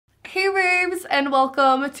Hey babes, and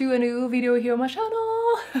welcome to a new video here on my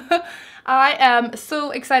channel. I am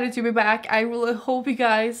so excited to be back. I really hope you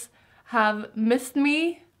guys have missed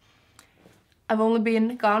me. I've only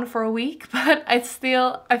been gone for a week, but I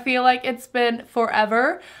feel like it's been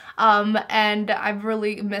forever. And I've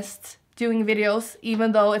really missed doing videos,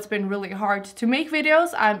 even though it's been really hard to make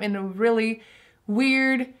videos. I'm in a really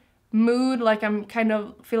weird mood, like I'm kind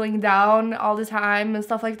of feeling down all the time and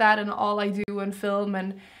stuff like that, and all I do and film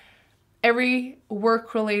and every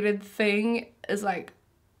work-related thing is like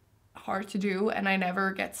hard to do, and I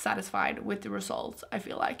never get satisfied with the results, I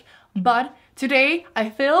feel like. But today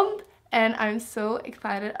I filmed and I'm so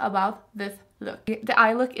excited about this look. The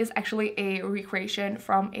eye look is actually a recreation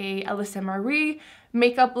from a Alyssa Marie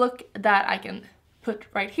makeup look that I can put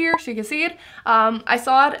right here so you can see it. I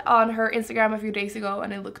saw it on her Instagram a few days ago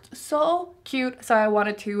and it looked so cute, so I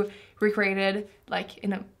wanted to recreate it like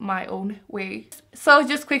in my own way. So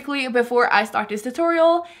just quickly before I start this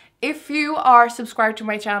tutorial, if you are subscribed to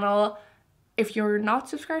my channel, if you're not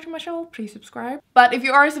subscribed to my channel, please subscribe. But if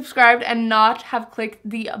you are subscribed and not have clicked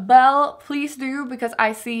the bell, please do, because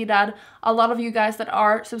I see that a lot of you guys that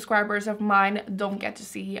are subscribers of mine don't get to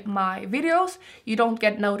see my videos. You don't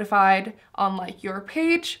get notified on like your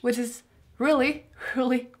page, which is really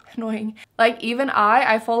annoying. Like even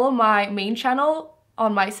I follow my main channel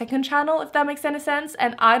on my second channel, if that makes any sense,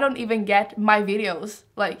 and I don't even get my videos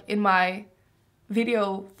like in my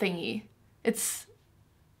video thingy. It's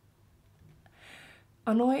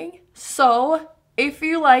annoying. So if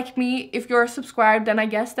you like me, if you're subscribed, then I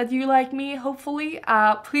guess that you like me, hopefully.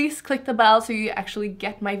 Please click the bell so you actually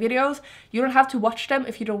get my videos. You don't have to watch them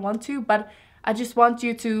if you don't want to, but I just want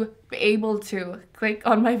you to be able to click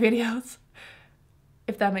on my videos,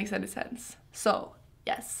 if that makes any sense. So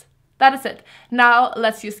yes, that is it. Now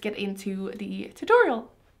let's just get into the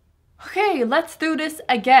tutorial. Okay, let's do this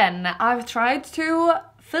again. I've tried to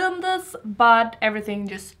film this, but everything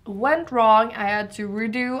just went wrong. I had to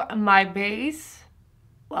redo my base.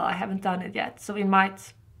 Well, I haven't done it yet, so it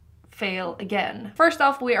might fail again. First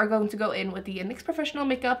off, we are going to go in with the NYX Professional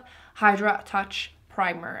Makeup HydraTouch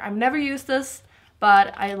Primer. I've never used this,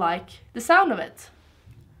 but I like the sound of it.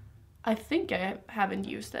 I think I haven't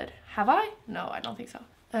used it. Have I? No, I don't think so.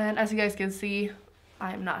 And as you guys can see,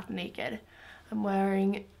 I am not naked. I'm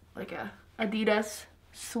wearing like a Adidas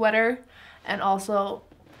sweater, and also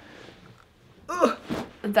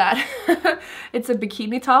that it's a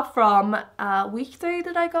bikini top from a Weekday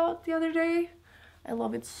that I got the other day. I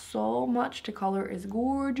love it so much. The color is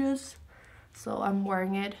gorgeous, so I'm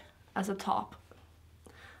wearing it as a top.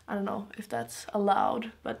 I don't know if that's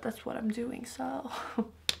allowed, but that's what I'm doing, so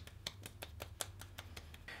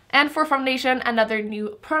And for foundation, another new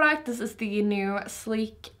product. This is the new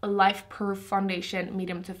Sleek Lifeproof Foundation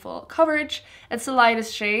Medium to Full Coverage. It's the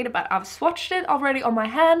lightest shade, but I've swatched it already on my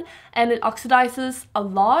hand and it oxidizes a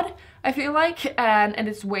lot, I feel like, and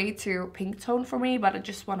it's way too pink tone for me, but I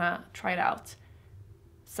just wanna try it out.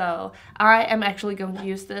 So I am actually going to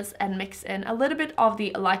use this and mix in a little bit of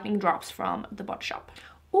the lightning drops from the Body Shop.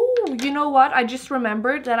 Oh, you know what? I just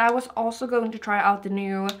remembered that I was also going to try out the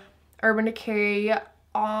new Urban Decay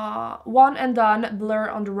One and Done Blur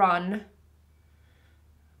on the Run.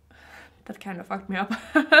 That kind of fucked me up.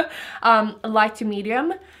 Light to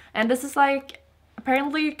medium, and this is like,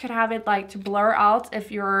 apparently you could have it like to blur out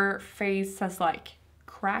if your face has like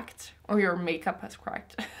cracked or your makeup has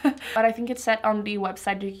cracked. But I think it's set on the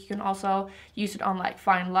website that you can also use it on like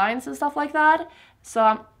fine lines and stuff like that.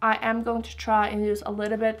 So I am going to try and use a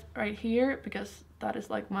little bit right here, because that is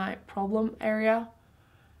like my problem area.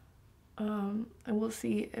 And we'll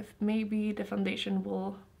see if maybe the foundation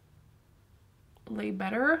will lay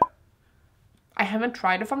better. I haven't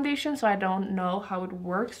tried the foundation, so I don't know how it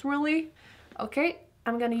works really. Okay,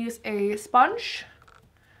 I'm gonna use a sponge.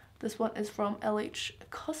 This one is from LH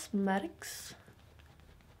Cosmetics.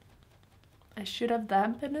 I should have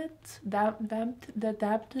dampened it, dampened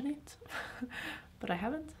it, but I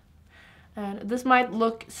haven't. And this might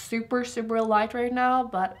look super light right now,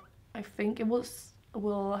 but I think it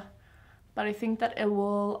will. But I think that it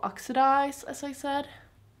will oxidize, as I said.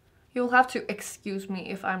 You'll have to excuse me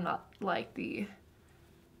if I'm not like the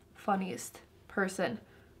funniest person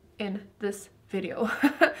in this video.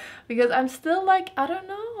 Because I'm still like, I don't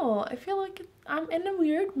know, I feel like I'm in a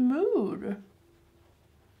weird mood.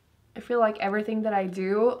 I feel like everything that I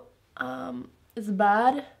do is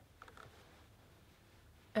bad.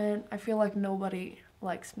 And I feel like nobody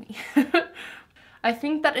likes me. I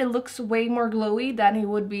think that it looks way more glowy than it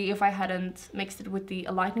would be if I hadn't mixed it with the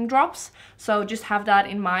lightning drops. So just have that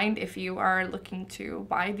in mind if you are looking to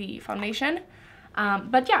buy the foundation.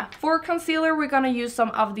 But yeah, for concealer, we're gonna use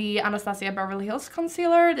some of the Anastasia Beverly Hills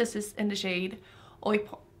concealer. This is in the shade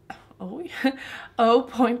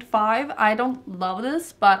 0.5. I don't love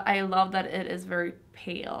this, but I love that it is very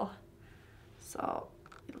pale. So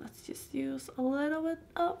let's just use a little bit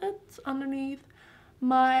of it underneath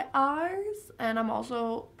my eyes, and I'm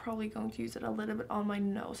also probably going to use it a little bit on my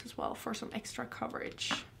nose as well for some extra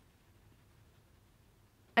coverage.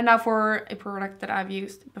 And now for a product that I've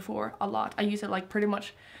used before a lot. I use it like pretty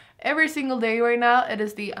much every single day right now. It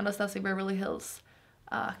is the Anastasia Beverly Hills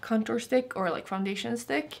contour stick, or like foundation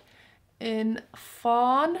stick in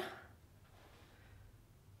Fawn.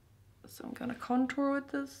 So I'm gonna contour with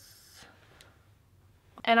this.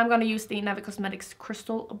 And I'm gonna use the Navi Cosmetics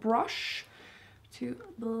crystal brush to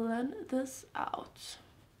blend this out.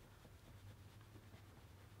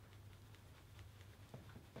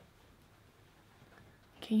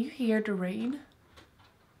 Can you hear the rain?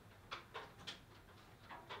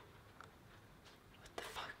 What the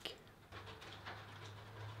fuck?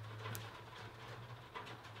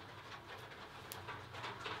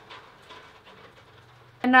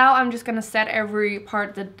 And now I'm just gonna set every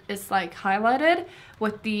part that is like highlighted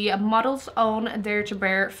with the Model's Own Dare to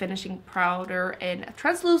Bare finishing powder in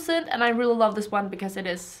translucent, and I really love this one because it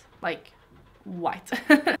is like white.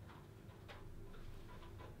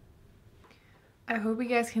 I hope you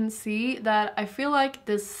guys can see that I feel like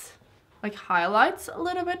this like highlights a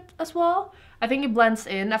little bit as well. I think it blends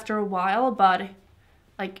in after a while, but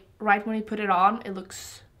like right when you put it on, it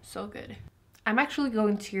looks so good. I'm actually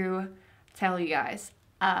going to tell you guys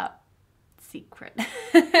a secret.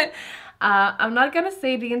 I'm not gonna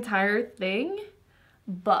say the entire thing,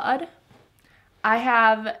 but I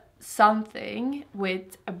have something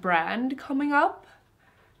with a brand coming up,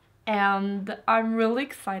 and I'm really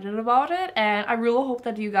excited about it, and I really hope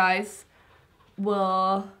that you guys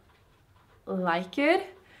will like it,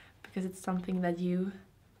 because it's something that you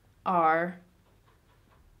are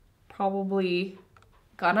probably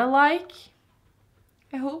gonna like,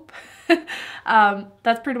 I hope.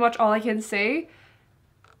 That's pretty much all I can say,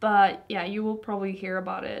 but yeah, you will probably hear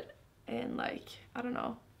about it in like, I don't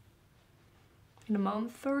know, in a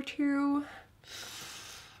month or two.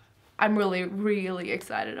 I'm really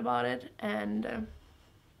excited about it, and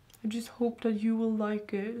I just hope that you will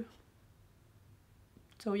like it.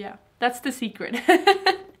 So yeah, that's the secret.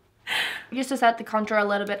 Just to set the contour a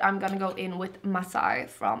little bit, I'm gonna go in with Masai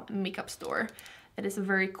from Makeup Store. It is a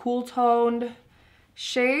very cool toned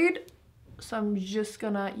shade, so I'm just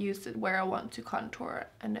gonna use it where I want to contour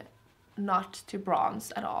and not to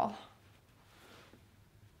bronze at all.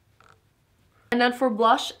 And then for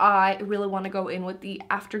blush, I really want to go in with the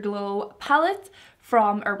Afterglow palette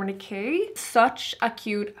from Urban Decay. Such a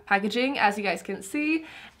cute packaging, as you guys can see,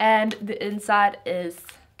 and the inside is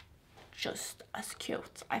just as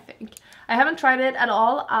cute, I think. I haven't tried it at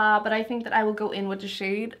all, but I think that I will go in with the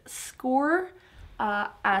shade Score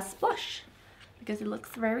as blush, because it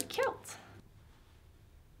looks very cute.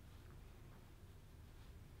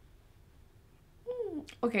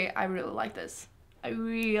 Okay, I really like this. I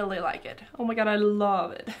really like it. Oh my god, I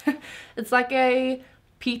love it. It's like a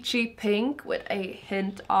peachy pink with a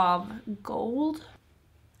hint of gold.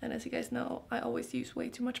 And as you guys know, I always use way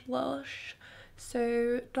too much blush,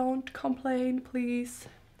 so don't complain, please.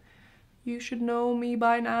 You should know me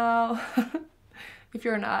by now. If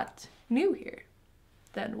you're not new here,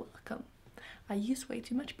 then welcome. I use way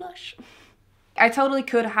too much blush. I totally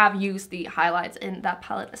could have used the highlights in that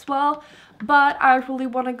palette as well, but I really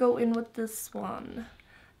want to go in with this one,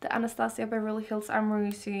 the Anastasia Beverly Hills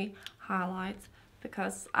Amrezy highlights,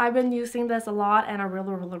 because I've been using this a lot and I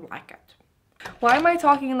really like it. Why am I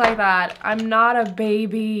talking like that? I'm not a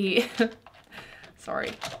baby.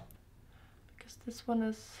 Sorry. Because this one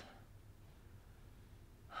is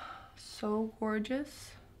so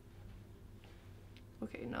gorgeous.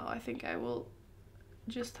 Okay, no, I think I will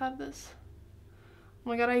just have this. Oh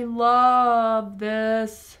my god, I love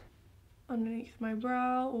this. Underneath my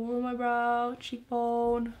brow, over my brow,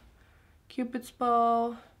 cheekbone, cupid's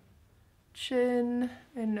bow, chin,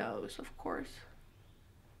 and nose, of course.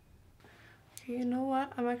 Okay, you know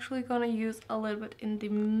what? I'm actually gonna use a little bit in the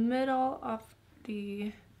middle of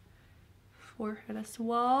the forehead as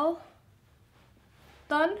well.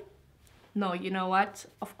 Done? No, you know what?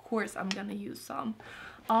 Of course I'm gonna use some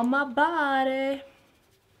on my body.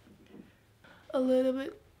 A little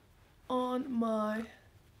bit on my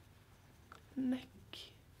neck,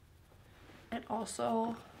 and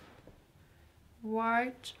also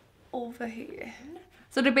right over here.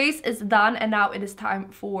 So the base is done and now it is time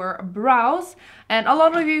for brows. And a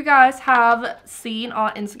lot of you guys have seen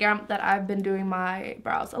on Instagram that I've been doing my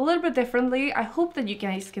brows a little bit differently. I hope that you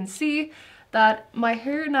guys can see that my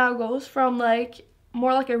hair now goes from like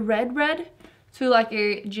more like a red to like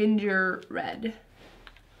a ginger red.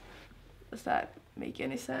 Does that make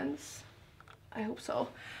any sense? I hope so.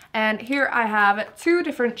 And here I have two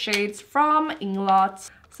different shades from Inglot.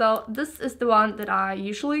 So this is the one that I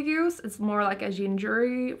usually use. It's more like a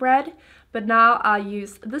gingery red, but now I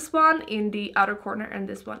use this one in the outer corner and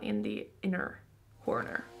this one in the inner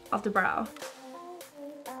corner of the brow.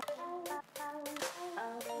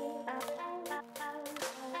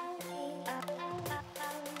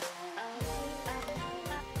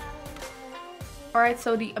 Alright,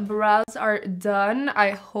 so the brows are done.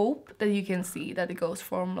 I hope that you can see that it goes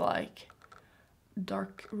from like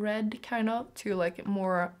dark red kind of to like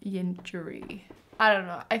more gingery. I don't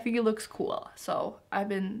know, I think it looks cool, so I've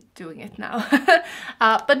been doing it now.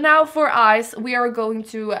 But now for eyes, we are going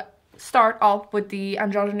to start off with the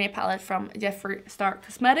Androgyny palette from Jeffree Star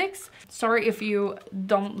Cosmetics. Sorry if you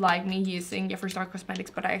don't like me using Jeffree Star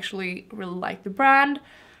Cosmetics, but I actually really like the brand.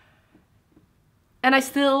 And I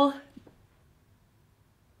still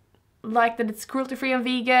like that it's cruelty-free and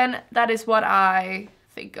vegan. That is what I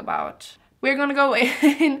think about. We're gonna go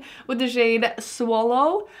in with the shade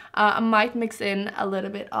Swallow. I might mix in a little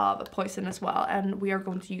bit of Poison as well, and we are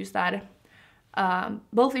going to use that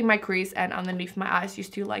both in my crease and underneath my eyes,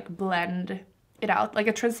 just to like blend it out, like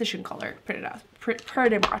a transition color,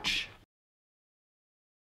 pretty much.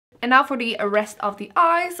 And now for the rest of the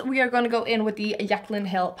eyes, we are gonna go in with the Jaclyn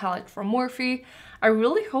Hill palette from Morphe. I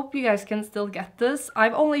really hope you guys can still get this.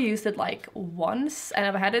 I've only used it like once and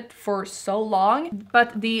I've had it for so long.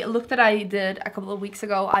 But the look that I did a couple of weeks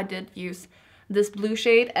ago, I did use this blue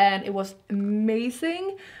shade and it was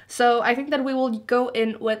amazing. So I think that we will go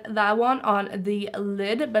in with that one on the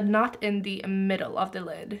lid, but not in the middle of the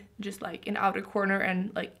lid. Just like in outer corner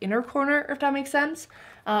and like inner corner, if that makes sense.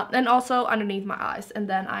 And also underneath my eyes. And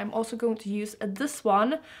then I'm also going to use this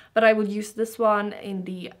one, but I will use this one in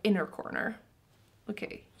the inner corner.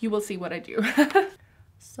 Okay, you will see what I do.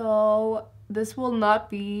 So this will not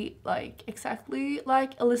be like exactly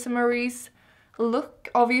like Alyssa Marie's look,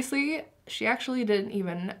 obviously. She actually didn't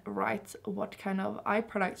even write what kind of eye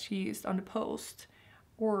product she used on the post,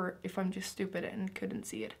 or if I'm just stupid and couldn't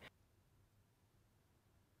see it.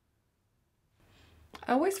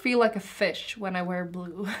 I always feel like a fish when I wear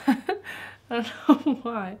blue. I don't know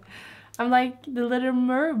why. I'm like the little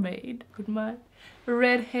mermaid with my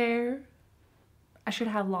red hair. I should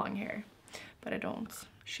have long hair, but I don't.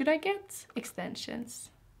 Should I get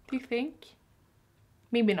extensions? Do you think?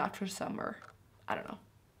 Maybe not for summer. I don't know.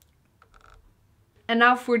 And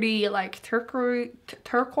now for the like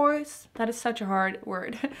turquoise, that is such a hard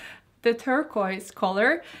word. The turquoise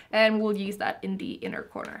color, and we'll use that in the inner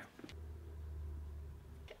corner.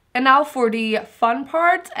 And now for the fun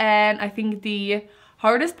part, and I think the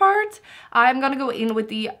hardest part, I'm gonna go in with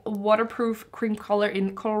the waterproof cream color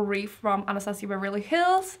in color Reef from Anastasia Beverly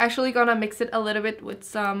Hills. Actually gonna mix it a little bit with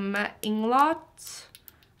some Inglot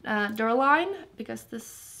Gel Liners, because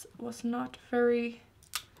this was not very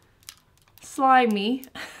slimy.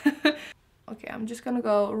 Okay, I'm just gonna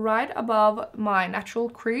go right above my natural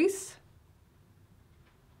crease.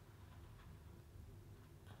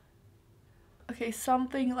 Okay,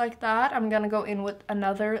 something like that. I'm gonna go in with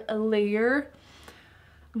another layer.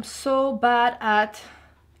 I'm so bad at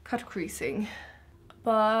cut creasing,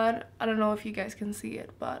 but I don't know if you guys can see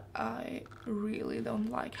it, but I really don't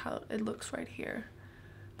like how it looks right here.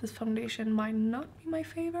 This foundation might not be my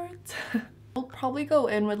favorite. I'll probably go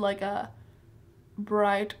in with like a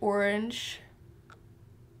bright orange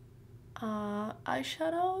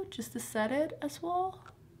eyeshadow just to set it as well.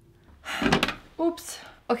 Oops.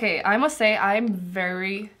 Okay, I must say I'm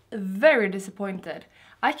very, very disappointed.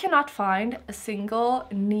 I cannot find a single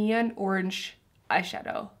neon orange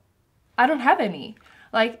eyeshadow. I don't have any.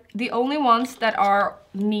 Like, the only ones that are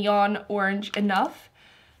neon orange enough,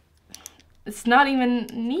 it's not even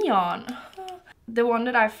neon. The one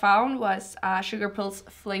that I found was Sugar Pill's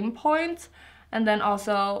Flame Point, and then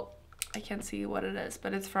also, I can't see what it is,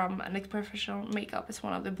 but it's from NYX Professional Makeup. It's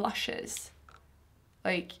one of the blushes.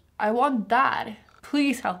 Like, I want that.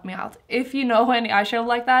 Please help me out. If you know any eyeshadow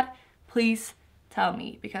like that, please tell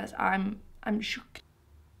me, because I'm shook.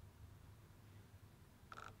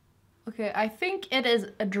 Okay, I think it is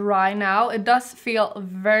dry now. It does feel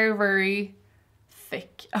very, very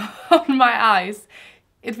thick on my eyes.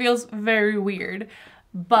 It feels very weird.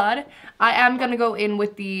 but I am gonna go in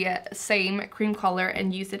with the same cream color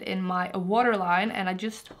and use it in my waterline, and I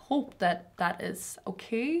just hope that that is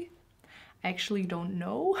okay. I actually don't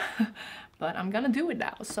know, but I'm gonna do it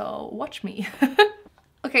now, so watch me.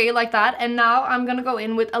 Okay, like that. And now I'm gonna go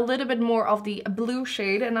in with a little bit more of the blue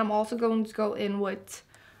shade, and I'm also going to go in with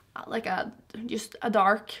like just a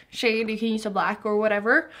dark shade. You can use a black or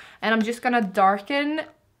whatever, and I'm just gonna darken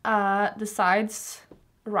the sides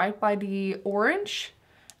right by the orange,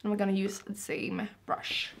 and we're gonna use the same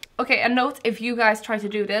brush. Okay, a note, if you guys try to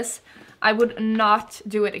do this, I would not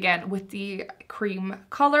do it again with the cream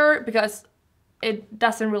color because it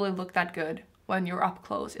doesn't really look that good when you're up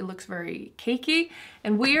close. It looks very cakey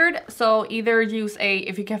and weird. So either use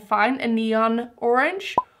if you can find a neon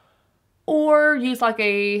orange, or use like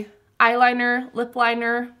a eyeliner, lip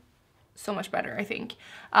liner. So much better, I think.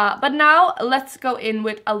 But now let's go in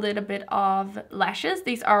with a little bit of lashes.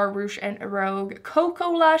 These are Rouge and Rogue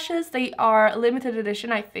Cocoa lashes. They are limited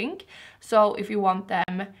edition, I think. So if you want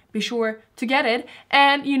them, be sure to get it.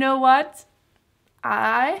 And you know what?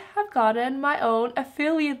 I have gotten my own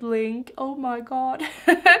affiliate link, oh my god,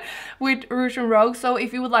 with Rouge and Rogue. So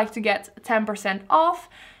if you would like to get 10% off,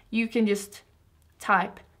 you can just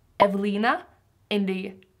type Evelina in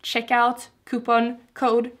the checkout coupon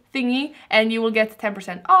code thingy, and you will get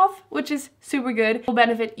 10% off, which is super good. It will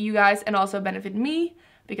benefit you guys and also benefit me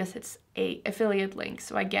because it's a affiliate link.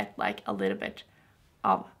 So I get like a little bit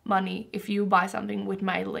of money if you buy something with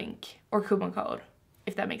my link or coupon code,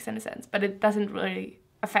 if that makes any sense. But it doesn't really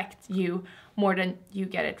affect you more than you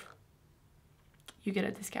get it. You get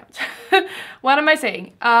a discount. What am I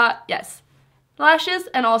saying? Yes. Lashes,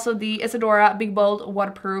 and also the Isadora Big Bold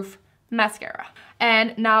Waterproof Mascara.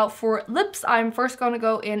 And now for lips, I'm first going to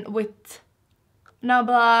go in with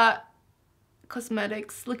Nabla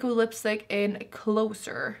Cosmetics Liquid Lipstick in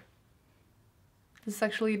Closer. This is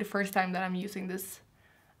actually the first time that I'm using this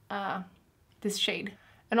this shade.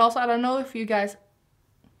 And also, I don't know if you guys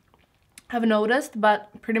have noticed,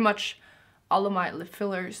 but pretty much all of my lip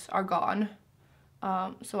fillers are gone.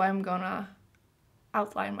 So I'm gonna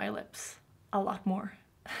outline my lips a lot more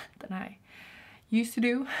than I used to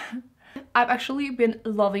do. I've actually been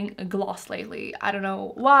loving gloss lately. I don't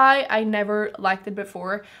know why, I never liked it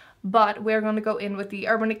before, but we're gonna go in with the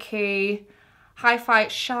Urban Decay Hi-Fi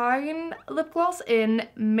Shine lip gloss in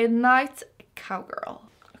Midnight Cowgirl.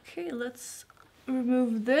 Okay, let's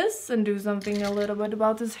remove this and do something a little bit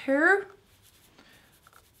about this hair.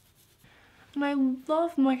 And I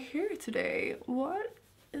love my hair today. What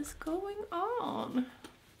is going on?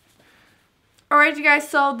 Alright you guys,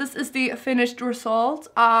 so this is the finished result.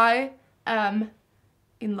 I am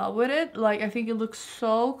in love with it. Like, I think it looks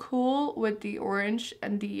so cool with the orange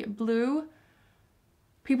and the blue.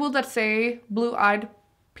 People that say blue-eyed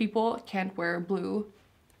people can't wear blue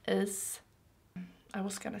is, I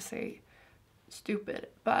was gonna say stupid,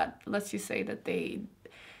 but let's just say that they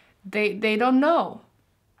don't know.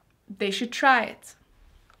 They should try it.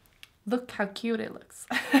 Look how cute it looks.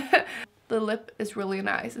 The lip is really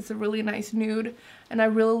nice. It's a really nice nude, and I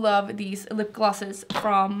really love these lip glosses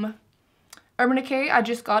from Urban Decay. I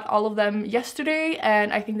just got all of them yesterday,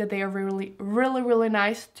 and I think that they are really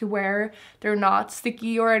nice to wear. They're not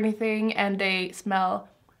sticky or anything, and they smell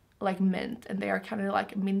like mint, and they are kind of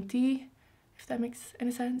like minty, if that makes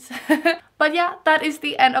any sense. But yeah, that is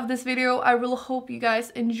the end of this video. I really hope you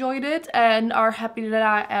guys enjoyed it and are happy that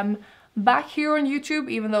I am back here on YouTube,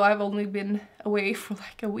 even though I've only been away for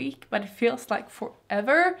like a week, but it feels like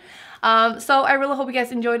forever. So I really hope you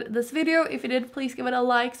guys enjoyed this video. If you did, please give it a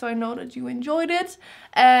like so I know that you enjoyed it,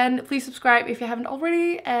 and please subscribe if you haven't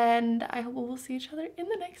already, and I hope we will see each other in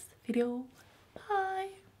the next video.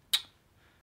 Bye!